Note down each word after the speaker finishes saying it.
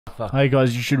Hey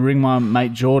guys, you should ring my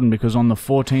mate Jordan because on the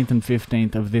 14th and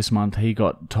 15th of this month he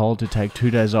got told to take 2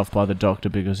 days off by the doctor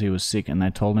because he was sick and they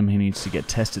told him he needs to get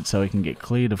tested so he can get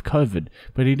cleared of COVID.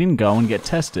 But he didn't go and get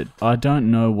tested. I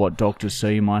don't know what doctors, so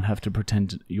you might have to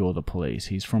pretend you're the police.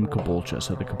 He's from Caboolture,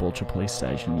 so the Caboolture police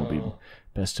station will be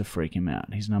best to freak him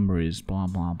out. His number is blah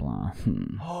blah blah.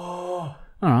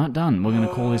 Alright, done. We're going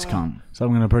to call this cunt. So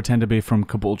I'm going to pretend to be from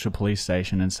Caboolture police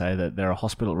station and say that there are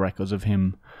hospital records of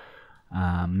him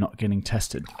not getting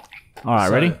tested. All right,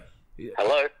 ready?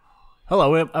 Hello.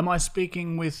 Hello, am I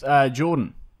speaking with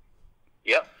Jordan?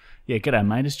 Yep. Yeah, g'day,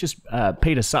 mate. It's just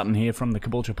Peter Sutton here from the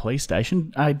Caboolture Police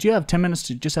Station. Do you have 10 minutes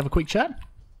to just have a quick chat?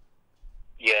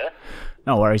 Yeah.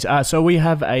 No worries. So we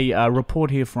have a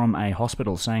report here from a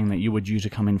hospital saying that you were due to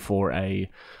come in for a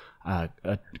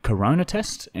corona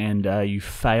test and you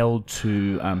failed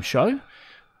to show.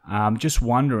 Just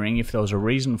wondering if there was a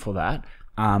reason for that.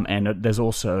 And there's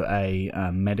also a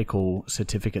medical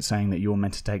certificate saying that you were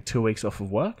meant to take 2 weeks off of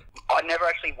work. I never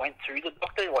actually went through the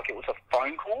doctor, like it was a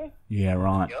phone call. Yeah,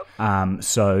 right. Yep.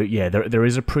 So, yeah, there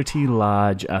is a pretty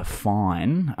large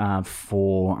fine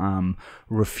for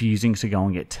refusing to go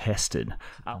and get tested.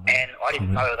 And I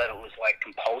didn't know that it was, like,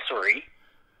 compulsory.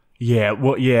 Yeah,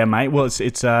 well, yeah, mate. Well,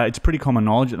 it's pretty common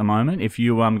knowledge at the moment. If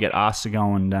you get asked to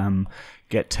go and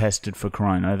get tested for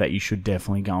corona, that you should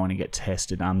definitely go in and get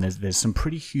tested. There's some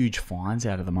pretty huge fines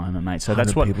out at the moment, mate. So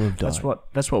that's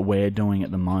what we're doing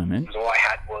at the moment. All I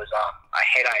had was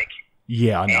a headache.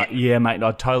 Yeah, I know. Yeah, mate,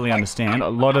 I totally understand. A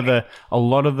lot of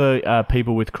the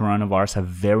people with coronavirus have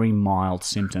very mild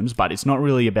symptoms, but it's not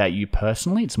really about you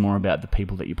personally. It's more about the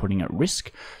people that you're putting at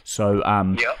risk. So,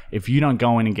 if you don't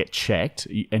go in and get checked,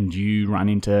 and you run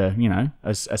into, a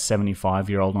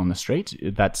 75-year-old on the street,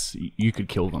 you could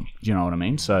kill them. Do you know what I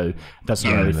mean? So that's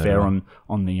not really fair on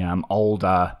the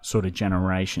older sort of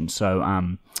generation.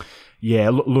 So,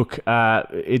 yeah, look,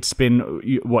 it's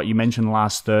been what you mentioned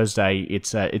last Thursday.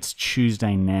 It's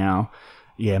Tuesday now.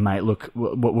 Yeah, mate. Look,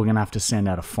 we're gonna have to send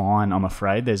out a fine. I'm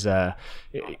afraid there's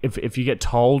if you get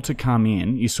told to come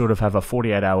in, you sort of have a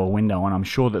 48-hour window, and I'm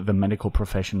sure that the medical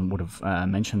profession would have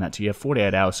mentioned that to you. You have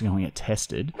 48 hours to go and get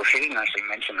tested. Well, she didn't actually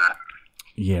mention that.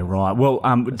 Yeah, right. Well,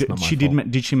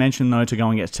 did she mention though to go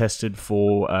and get tested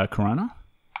for corona?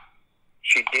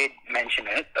 She did mention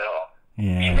it, but she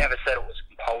never said it was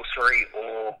compulsory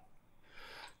or.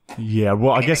 Yeah,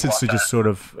 well, I guess it's just sort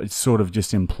of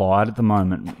just implied at the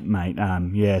moment, mate.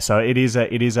 Yeah, so it is a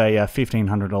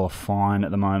 $1,500 fine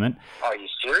at the moment. Are you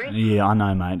serious? Yeah, I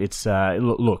know, mate. It's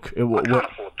look. I can't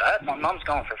afford that. My mum's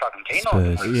going for fucking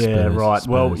Keno. Yeah, right. Spurs.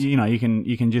 Well, you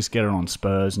can just get it on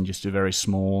Spurs and just do very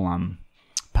small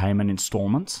payment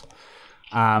installments.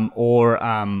 Or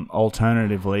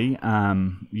alternatively,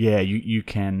 you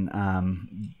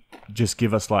can just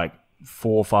give us like $400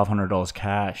 or $500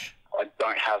 cash. I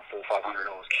don't have $400 or $500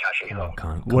 cash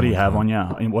either. What do you have on you?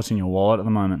 What's in your wallet at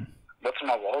the moment? What's in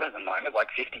my wallet at the moment? Like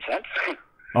 50 cents.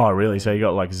 Oh, really? So you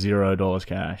got like $0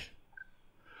 cash?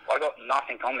 I got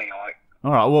nothing on me.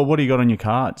 All right. Well, what do you got on your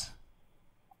cards?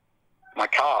 My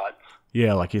cards?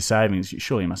 Yeah, like your savings.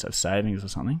 Surely you must have savings or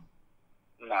something.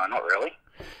 No, not really.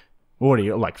 What do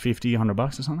you got? Like $50,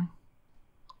 $100 or something?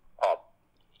 Oh,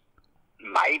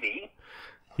 maybe.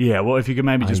 Yeah, well, if you could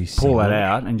maybe just pull that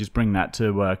out and just bring that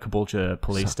to Caboolture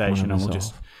Police Station, and we'll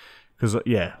just, because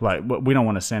we don't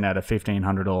want to send out a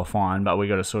 $1,500 fine, but we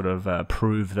got to sort of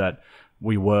prove that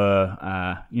we were,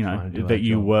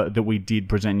 that we did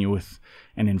present you with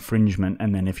an infringement,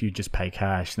 and then if you just pay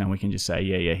cash, then we can just say,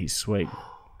 yeah, he's sweet.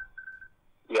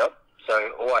 Yep.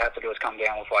 So all I have to do is come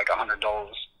down with like $100.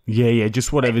 Yeah,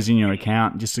 just whatever's in your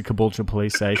account, just to Caboolture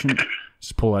Police Station.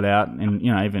 Just pull it out, and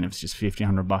even if it's just $50,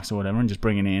 $100 or whatever, and just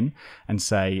bring it in and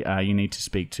say you need to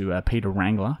speak to Peter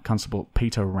Wrangler, Constable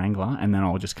Peter Wrangler, and then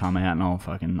I'll just come out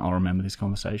and I'll remember this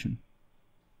conversation.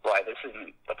 Wait, this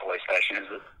isn't the police station,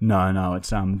 is it? No, it's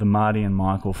the Marty and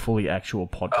Michael Fully Actual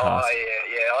podcast. Oh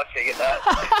yeah, I figured that.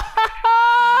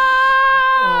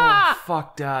 Oh,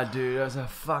 fuck that, dude. That was a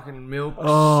fucking milk.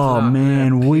 Oh,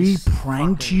 man, we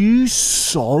pranked you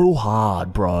so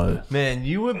hard, bro. Man,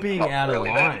 you were being out of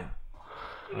line.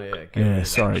 Yeah,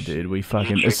 sorry, dude. We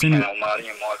fucking as soon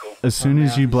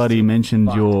as you bloody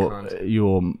mentioned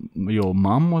your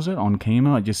mum, was it, on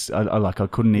chemo?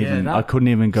 I couldn't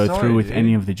even go through with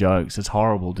any of the jokes. It's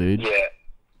horrible, dude. Yeah.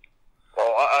 Well,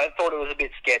 I thought it was a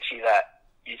bit sketchy that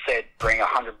you said bring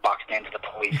 $100 down to the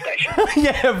police station.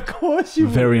 Yeah, of course you.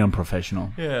 Very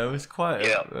unprofessional. Yeah, it was quite.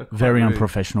 Very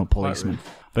unprofessional policeman.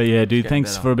 But yeah, dude,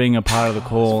 thanks for being a part of the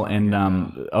call, and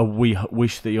we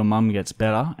wish that your mum gets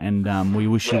better, and we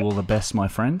wish you all the best, my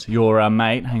friend. Your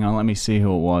mate, hang on, let me see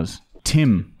who it was.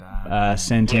 Tim.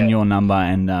 sent in your number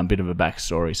and a bit of a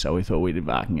backstory, so we thought we'd have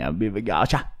a bit of a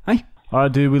gacha. Hey? All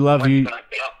right, dude, we love you.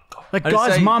 That I just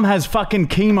guy's say- mum has fucking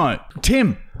chemo.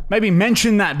 Tim, maybe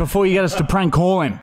mention that before you get us to prank call him.